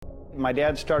My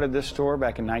dad started this store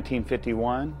back in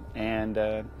 1951, and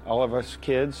all of us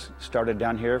kids started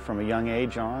down here from a young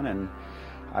age on, and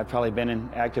I've probably been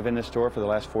active in this store for the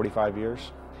last 45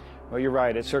 years. Well, you're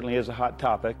right, it certainly is a hot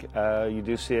topic. You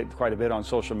do see it quite a bit on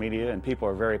social media, and people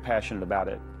are very passionate about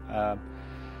it.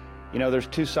 You know, there's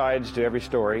two sides to every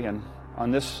story, and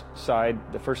on this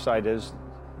side, the first side is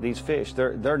these fish.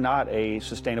 They're not a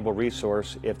sustainable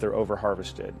resource if they're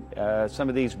over-harvested. Some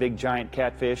of these big giant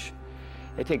catfish,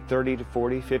 they take 30 to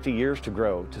 40, 50 years to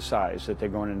grow to size that they're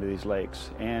going into these lakes,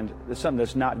 and it's something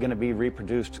that's not going to be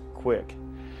reproduced quick.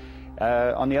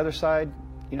 On the other side,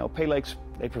 you know, pay lakes,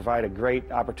 they provide a great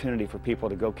opportunity for people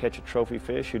to go catch a trophy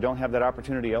fish who don't have that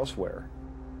opportunity elsewhere.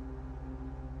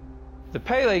 The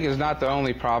pay lake is not the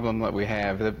only problem that we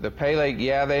have. The pay lake,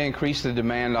 yeah, they increase the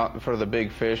demand for the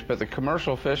big fish, but the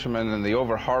commercial fishermen and the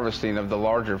over-harvesting of the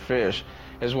larger fish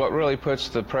is what really puts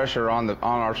the pressure on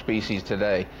our species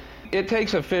today. It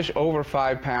takes a fish over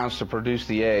 5 pounds to produce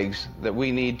the eggs that we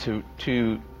need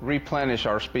to replenish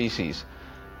our species.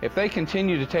 If they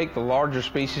continue to take the larger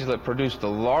species that produce the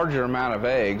larger amount of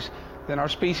eggs, then our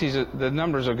species, the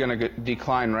numbers are going to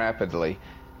decline rapidly.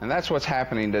 And that's what's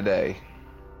happening today.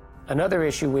 Another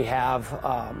issue we have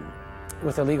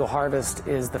with illegal harvest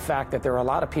is the fact that there are a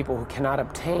lot of people who cannot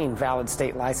obtain valid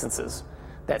state licenses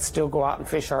that still go out and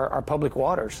fish our public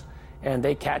waters. And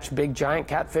they catch big giant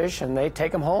catfish and they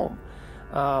take them home.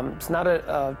 It's not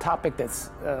a topic that's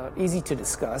easy to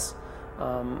discuss.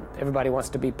 Everybody wants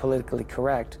to be politically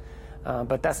correct,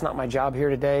 but that's not my job here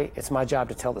today. It's my job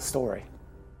to tell the story.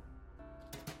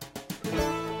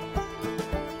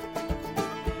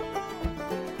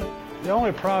 The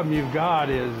only problem you've got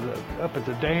is up at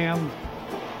the dam,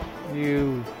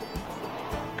 you've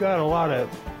got a lot of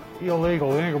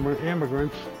illegal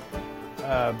immigrants.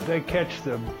 They catch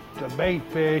the bait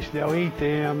fish, they'll eat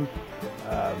them.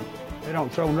 They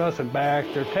don't throw nothing back.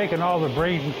 They're taking all the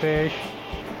breeding fish.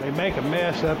 They make a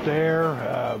mess up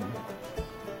there.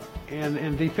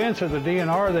 In defense of the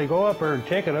DNR, they go up there and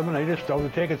ticket them, and they just throw the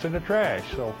tickets in the trash.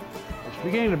 So it's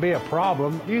beginning to be a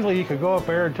problem. Usually you could go up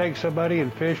there and take somebody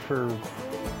and fish for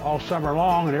all summer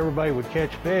long, and everybody would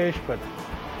catch fish, but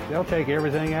they'll take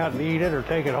everything out and eat it or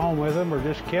take it home with them or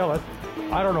just kill it.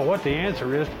 I don't know what the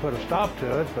answer is to put a stop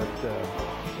to it, but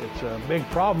it's a big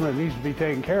problem that needs to be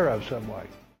taken care of some way.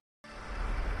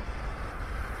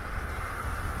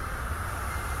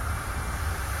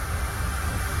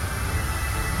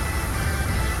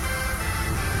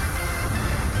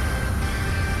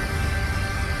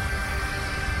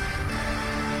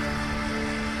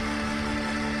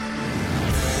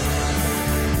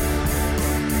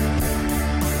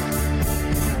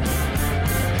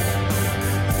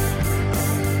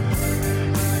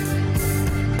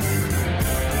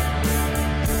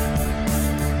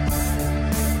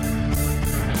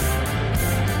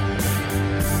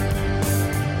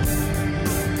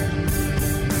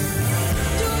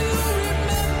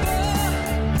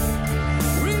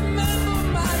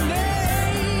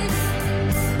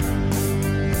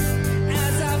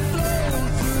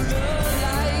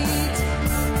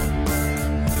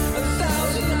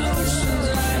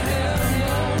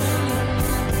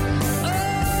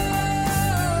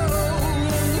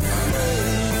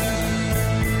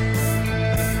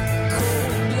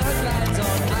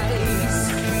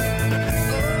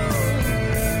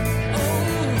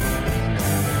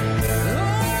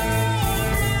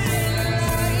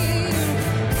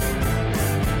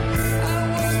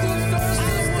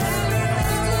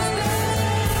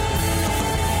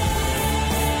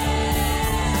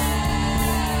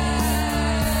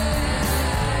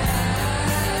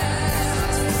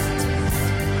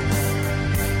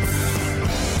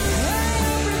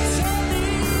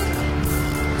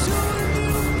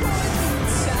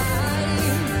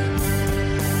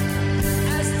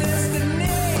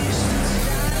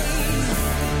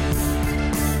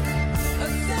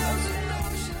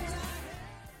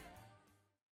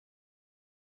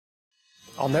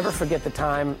 I'll never forget the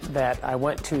time that I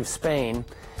went to Spain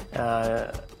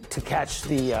to catch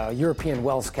the European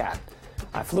Wells cat.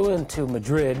 I flew into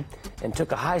Madrid and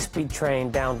took a high-speed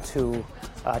train down to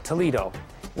Toledo,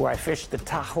 where I fished the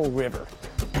Tahoe River.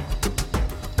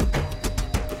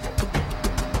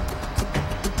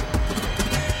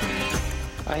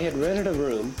 I had rented a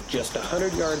room just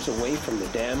 100 yards away from the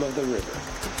dam of the river.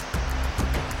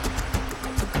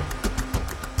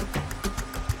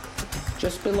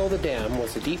 Just below the dam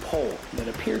was a deep hole that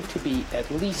appeared to be at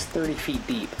least 30 feet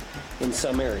deep in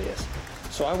some areas,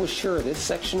 so I was sure this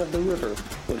section of the river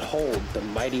would hold the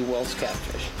mighty Wells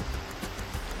catfish.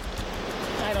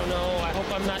 I don't know, I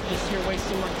hope I'm not just here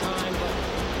wasting my time, but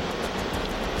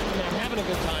I mean, I'm having a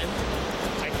good time.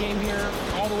 I came here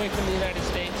all the way from the United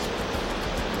States.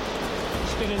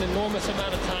 Spent an enormous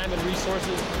amount of time and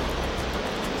resources.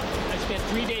 I spent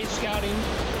 3 days scouting.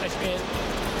 I spent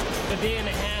a day and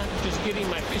a half just getting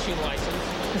my fishing license.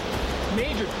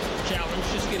 Major challenge,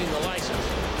 just getting the license.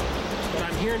 But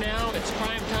I'm here now. It's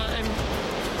prime time.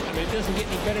 I mean, it doesn't get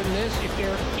any better than this. If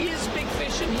there is big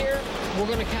fish in here, we're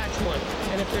going to catch one.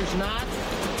 And if there's not,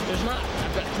 there's not.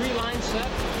 I've got 3 lines set.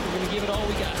 We're going to give it all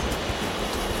we got.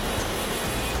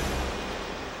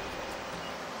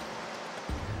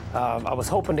 I was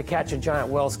hoping to catch a giant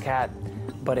Wells cat,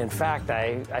 but in fact,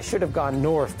 I should have gone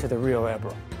north to the Rio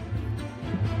Ebro.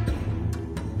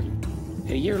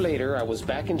 A year later, I was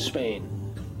back in Spain.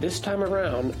 This time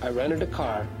around, I rented a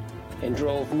car and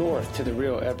drove north to the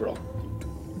Rio Ebro.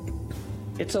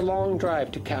 It's a long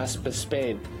drive to Caspe,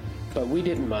 Spain, but we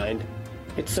didn't mind.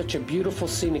 It's such a beautiful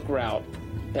scenic route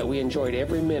that we enjoyed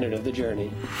every minute of the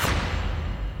journey.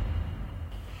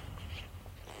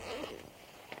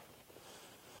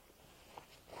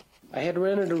 I had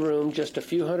rented a room just a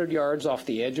few hundred yards off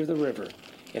the edge of the river,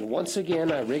 and once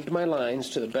again I rigged my lines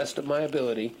to the best of my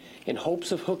ability in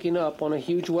hopes of hooking up on a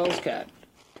huge Wells cat.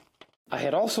 I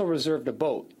had also reserved a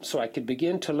boat so I could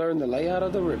begin to learn the layout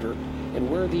of the river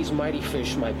and where these mighty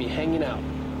fish might be hanging out,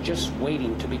 just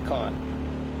waiting to be caught.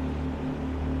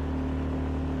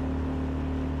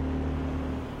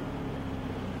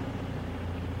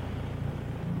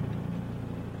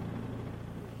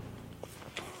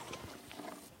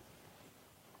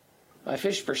 I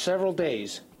fished for several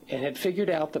days and had figured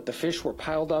out that the fish were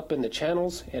piled up in the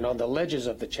channels and on the ledges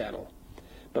of the channel.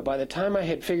 But by the time I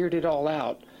had figured it all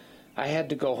out, I had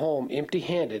to go home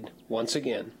empty-handed once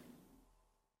again.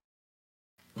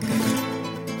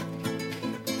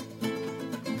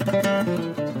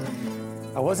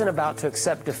 I wasn't about to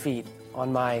accept defeat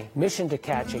on my mission to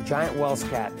catch a giant Wells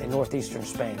cat in northeastern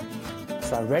Spain.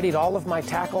 So I readied all of my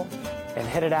tackle and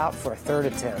headed out for a third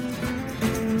attempt.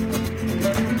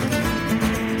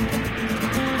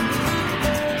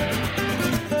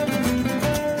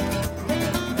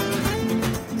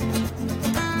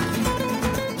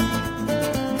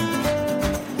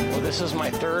 This is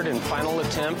my third and final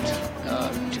attempt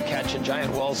to catch a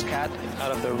giant Wells cat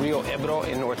out of the Rio Ebro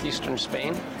in northeastern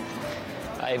Spain.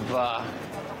 I've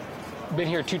been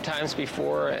here 2 times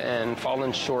before and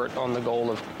fallen short on the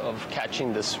goal of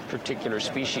catching this particular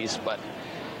species, but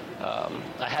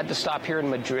I had to stop here in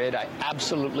Madrid. I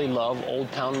absolutely love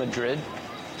Old Town Madrid,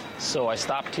 so I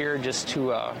stopped here just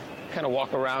to kind of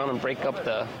walk around and break up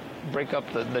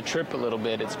the trip a little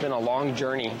bit. It's been a long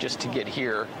journey just to get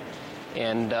here.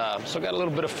 And so I got a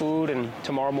little bit of food, and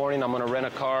tomorrow morning I'm going to rent a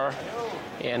car,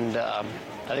 and I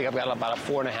think I've got about a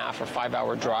 4.5 or 5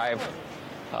 hour drive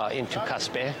into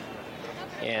Caspe,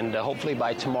 and hopefully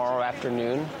by tomorrow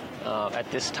afternoon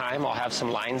at this time I'll have some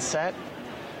lines set,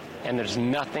 and there's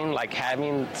nothing like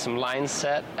having some lines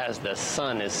set as the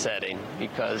sun is setting,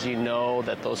 because you know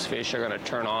that those fish are going to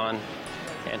turn on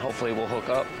and hopefully we'll hook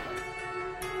up.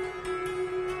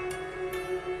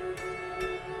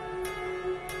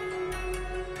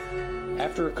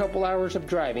 After a couple hours of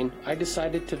driving, I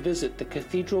decided to visit the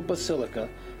Cathedral Basilica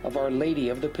of Our Lady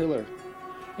of the Pillar,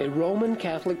 a Roman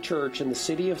Catholic church in the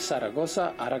city of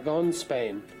Zaragoza, Aragon,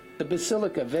 Spain. The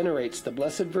basilica venerates the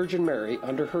Blessed Virgin Mary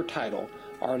under her title,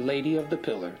 Our Lady of the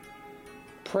Pillar,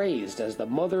 praised as the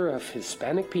mother of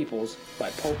Hispanic peoples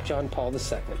by Pope John Paul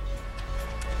II.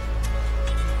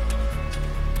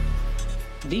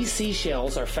 These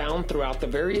seashells are found throughout the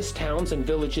various towns and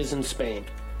villages in Spain.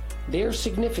 They are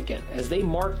significant as they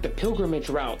mark the pilgrimage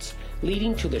routes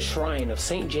leading to the shrine of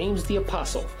St. James the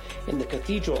Apostle in the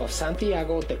Cathedral of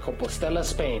Santiago de Compostela,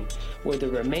 Spain, where the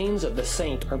remains of the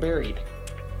saint are buried.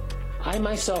 I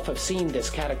myself have seen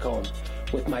this catacomb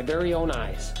with my very own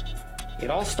eyes. It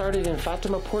all started in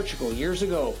Fatima, Portugal years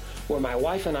ago, where my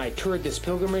wife and I toured this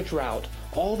pilgrimage route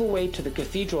all the way to the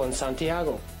cathedral in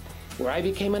Santiago, where I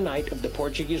became a knight of the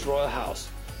Portuguese royal house.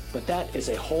 But that is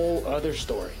a whole other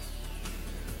story.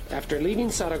 After leaving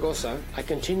Zaragoza, I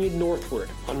continued northward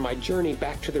on my journey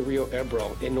back to the Rio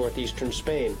Ebro in northeastern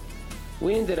Spain.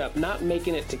 We ended up not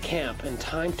making it to camp in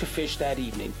time to fish that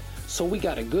evening, so we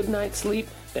got a good night's sleep,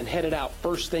 then headed out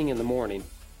first thing in the morning.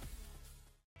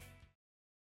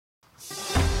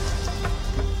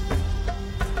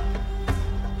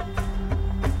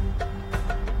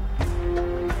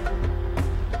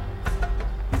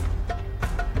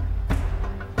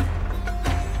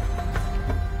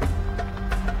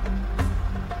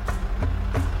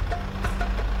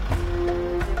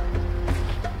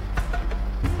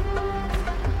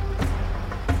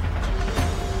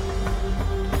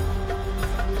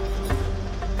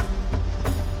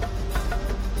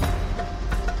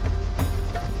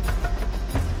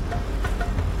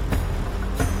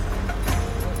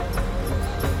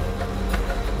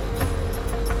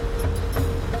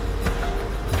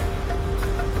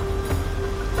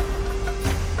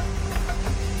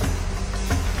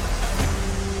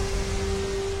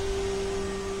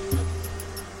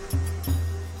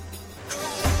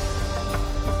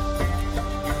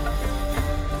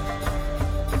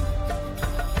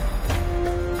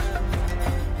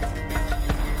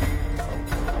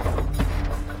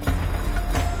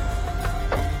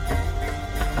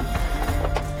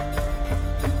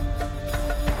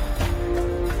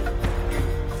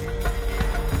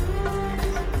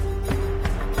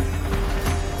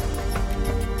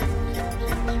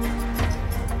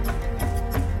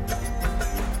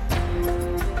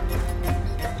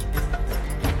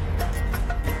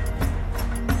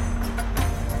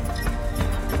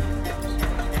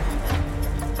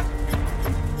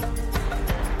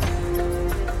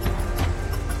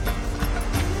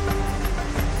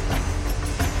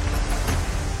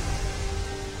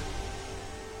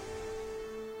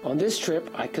 this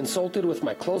trip, I consulted with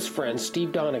my close friend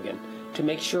Steve Donegan to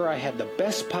make sure I had the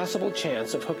best possible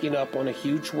chance of hooking up on a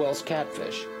huge Wells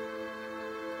catfish.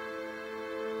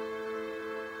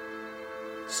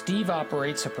 Steve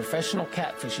operates a professional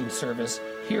catfishing service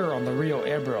here on the Rio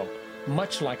Ebro,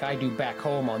 much like I do back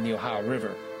home on the Ohio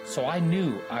River, so I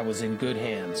knew I was in good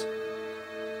hands.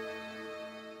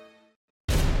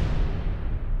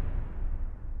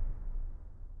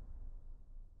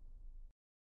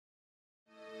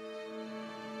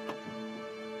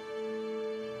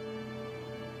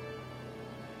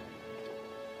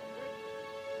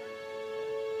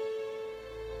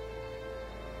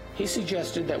 He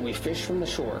suggested that we fish from the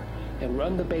shore and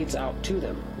run the baits out to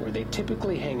them, where they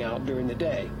typically hang out during the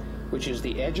day, which is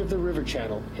the edge of the river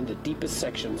channel in the deepest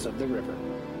sections of the river.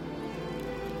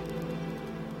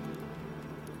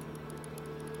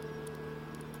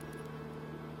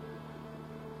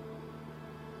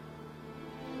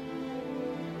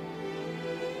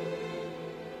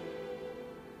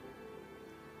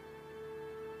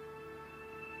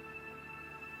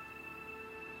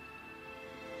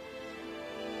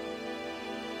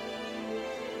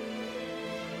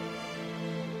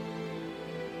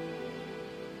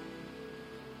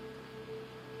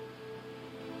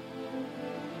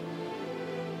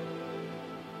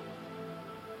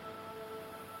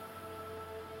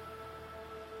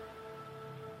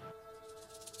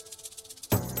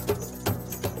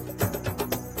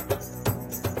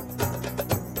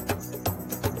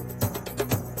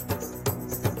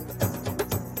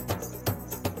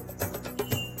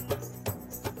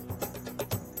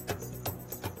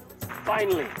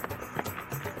 Finally.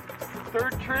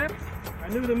 Third trip. I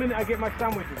knew the minute I get my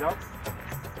sandwiches up.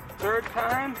 Third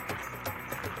time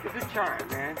is a charm,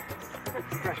 man.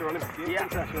 Some pressure on him. Yeah.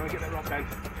 Pressure on him. Get that rod down.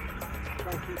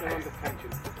 Try and keep them under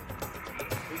tension.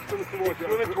 He's swimming towards you.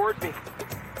 Swimming towards me.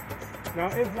 Now,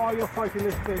 if while you're fighting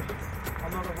this fish,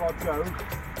 another rod goes.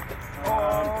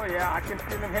 Oh, yeah, I can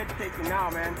feel him head shaking now,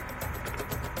 man.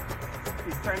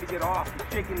 He's trying to get off.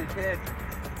 He's shaking his head.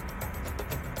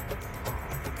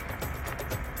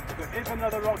 If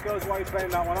another rod goes while you're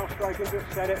playing that one, I'll strike him,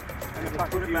 just set it, and attack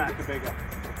put it it back. with the bigger.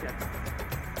 Okay.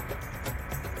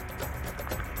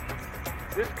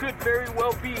 This could very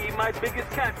well be my biggest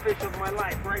catfish of my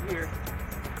life right here.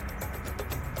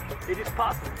 It is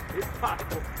possible. It's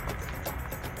possible.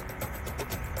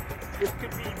 This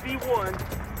could be the one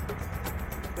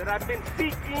that I've been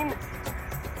seeking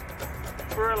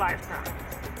for a lifetime.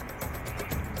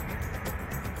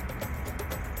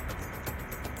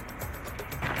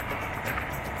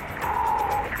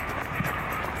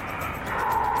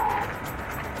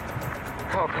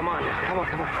 Oh, come on, come on,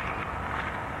 come on.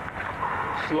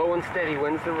 Slow and steady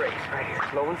wins the race right here.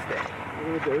 Slow and steady. What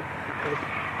we're going to do, because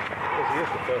he is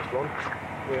the first one,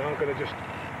 we are going to just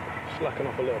slacken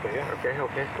off a little bit, yeah? Okay. Yeah,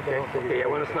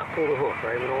 we want to not pull the hook,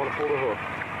 right? We don't want to pull the hook.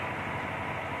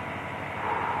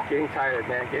 Getting tired,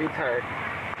 man, getting tired.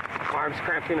 Arms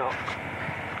cramping up.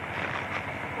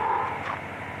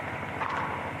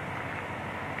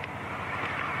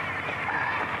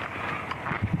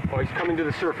 Oh, he's coming to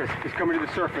the surface. He's coming to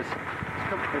the surface.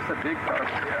 It's a big carp.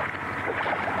 Yeah.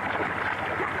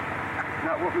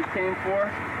 Not what we came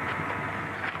for.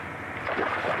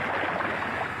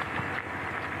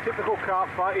 Typical carp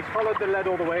fight. He's followed the lead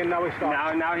all the way, and now he's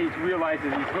stopped. Now he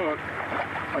realizes he's hooked.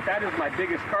 But that is my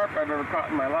biggest carp I've ever caught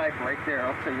in my life, right there.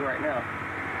 I'll tell you right now.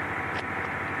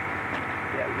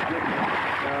 Yeah,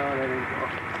 there you go.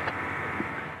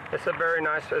 It's a very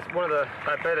nice. It's one of the.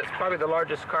 I bet it's probably the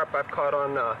largest carp I've caught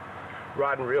on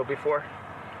rod and reel before.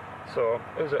 So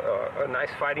it was a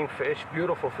nice fighting fish,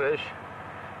 beautiful fish.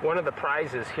 One of the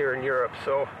prizes here in Europe.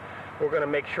 So we're going to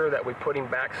make sure that we put him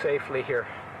back safely here,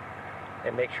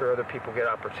 and make sure other people get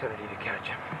opportunity to catch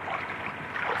him.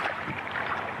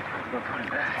 We'll put him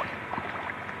back.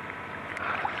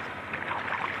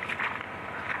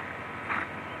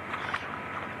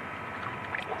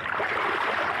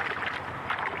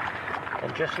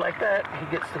 And just like that, he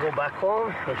gets to go back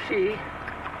home, or she.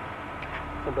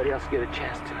 Somebody else get a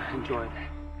chance to enjoy that.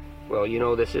 Well, you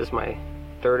know, this is my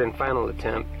third and final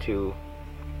attempt to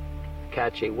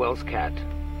catch a Wells cat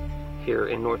here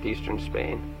in northeastern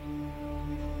Spain.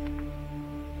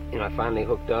 You know, I finally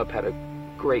hooked up, had a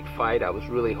great fight. I was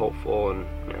really hopeful, and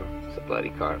you know, it's a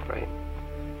bloody carp, right?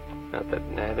 Not that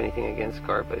I have anything against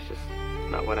carp, but it's just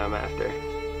not what I'm after.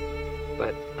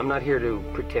 But I'm not here to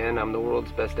pretend I'm the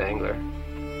world's best angler.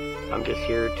 I'm just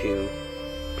here to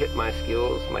pit my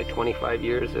skills, my 25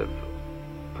 years of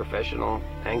professional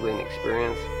angling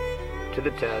experience, to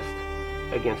the test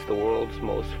against the world's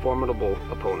most formidable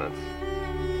opponents.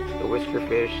 The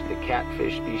whiskerfish, the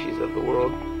catfish species of the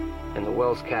world, And the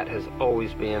Wells Cat has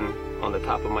always been on the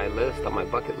top of my list, on my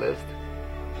bucket list,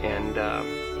 and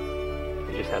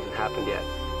it just hasn't happened yet.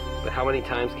 But how many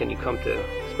times can you come to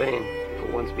Spain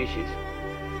for one species?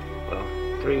 Well,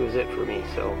 3 was it for me,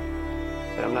 so,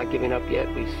 but I'm not giving up yet.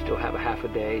 We still have a half a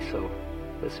day, so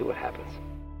let's see what happens.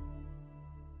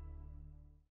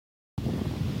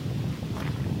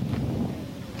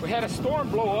 We had a storm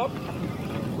blow up,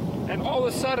 and all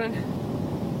of a sudden,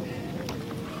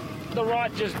 the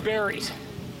rod just buries,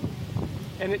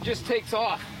 and it just takes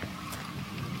off.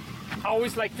 I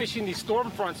always like fishing these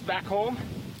storm fronts back home,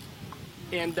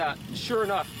 and sure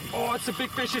enough, oh, it's a big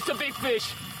fish, it's a big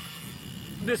fish.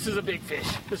 This is a big fish.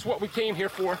 This is what we came here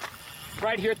for,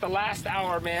 right here at the last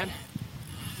hour, man.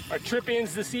 Our trip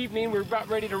ends this evening, we're about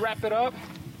ready to wrap it up,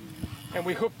 and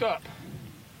we hooked up.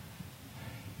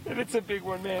 And it's a big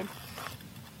one, man.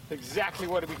 Exactly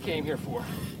what we came here for.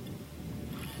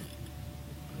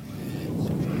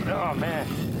 Oh, man.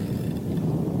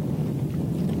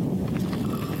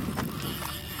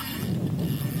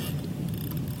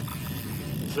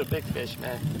 It's a big fish,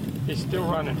 man. He's still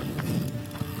running.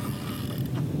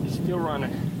 He's still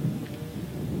running.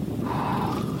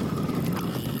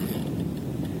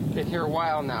 Been here a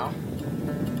while now.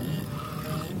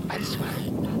 I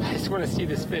just want to see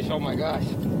this fish. Oh my gosh.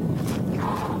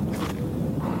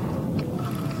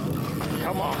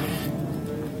 Come on.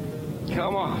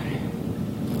 Come on.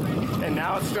 And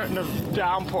now it's starting to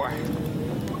downpour.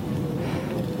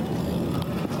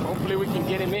 Hopefully we can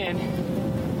get him in.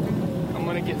 I'm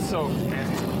gonna get soaked,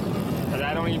 man. But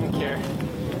I don't even care.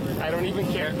 I don't even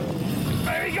care.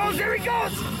 There he goes, there he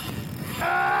goes!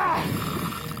 Ah!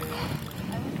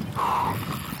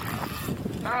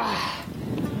 Ah!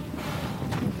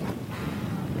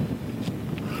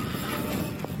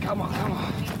 Come on, come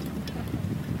on.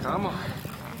 Come on.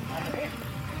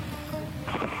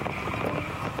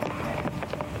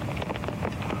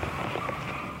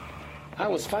 I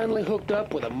was finally hooked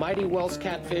up with a mighty Wells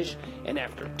catfish, and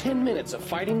after 10 minutes of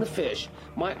fighting the fish,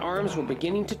 my arms were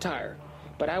beginning to tire.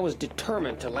 But I was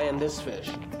determined to land this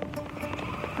fish.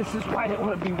 This is why I didn't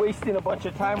want to be wasting a bunch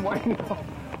of time winding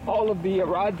all of the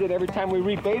rods in every time we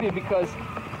rebaited, because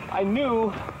I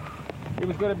knew it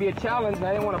was going to be a challenge and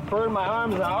I didn't want to burn my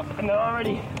arms out, and they're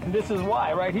already, and this is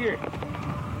why, right here.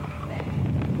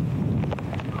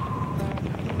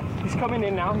 He's coming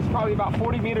in now. He's probably about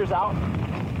 40 meters out.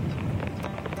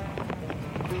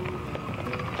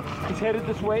 He's headed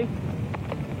this way.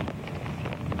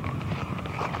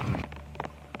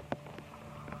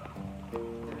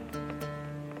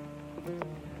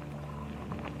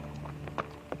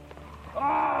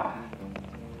 Ah!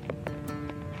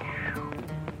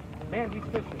 Man, these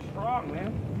fish are strong,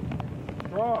 man.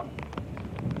 Strong.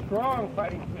 Strong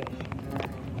fighting fish.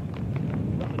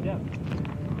 Look at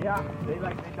them. Yeah, they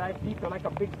dive deep. They're like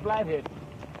a big flathead.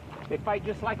 They fight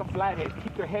just like a flathead.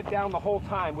 Keep their head down the whole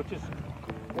time, which is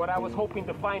what I was hoping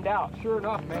to find out. Sure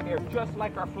enough, man, they're just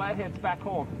like our flatheads back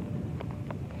home.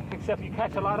 Except you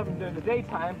catch a lot of them during the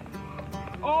daytime.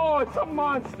 Oh, it's a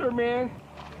monster, man.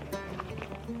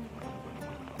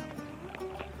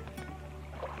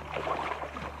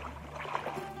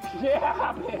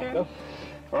 Yeah, man. Go.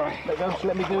 All right.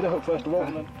 Let me do the hook first of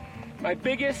all. My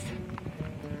biggest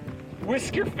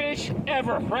whisker fish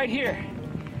ever, right here.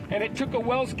 And it took a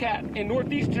Wells cat in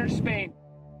northeastern Spain.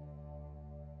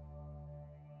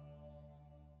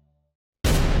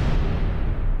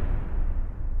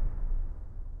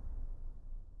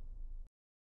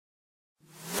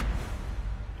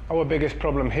 Our biggest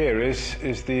problem here is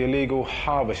the illegal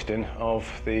harvesting of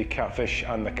the catfish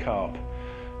and the carp.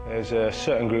 There's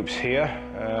certain groups here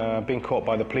been caught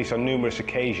by the police on numerous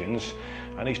occasions,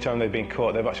 and each time they've been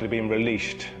caught they've actually been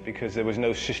released because there was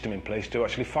no system in place to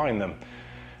actually find them.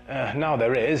 Now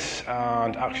there is,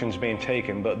 and action's being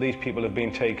taken, but these people have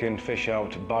been taking fish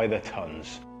out by the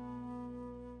tons.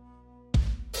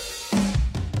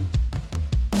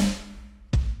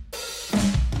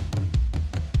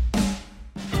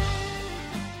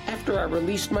 After I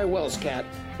released my Wells cat,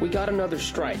 we got another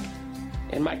strike,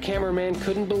 and my cameraman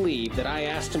couldn't believe that I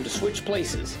asked him to switch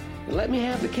places and let me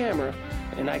have the camera,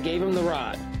 and I gave him the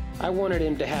rod. I wanted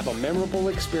him to have a memorable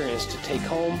experience to take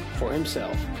home for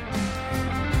himself.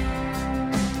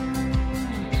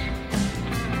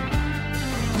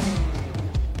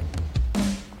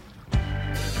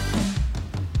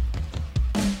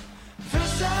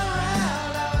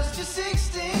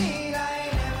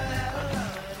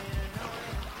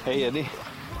 Hey Eddie,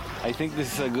 I think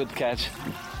this is a good catch.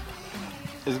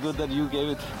 It's good that you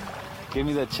gave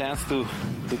me that chance to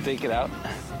take it out.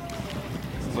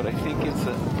 But I think it's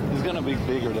gonna be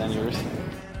bigger than yours.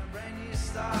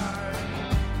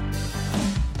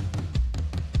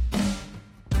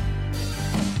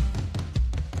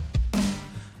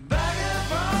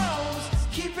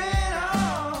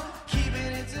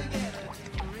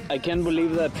 I can't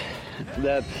believe that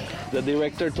the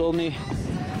director told me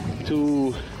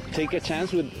to take a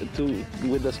chance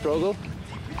with the struggle,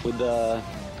 with the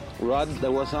rod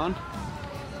that was on,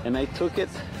 and I took it,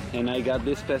 and I got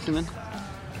this specimen.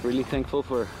 Really thankful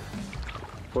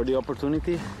for the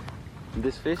opportunity.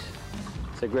 This fish,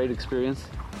 it's a great experience.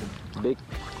 Big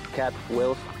cat,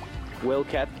 whale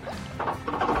cat,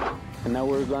 and now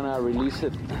we're gonna release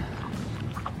it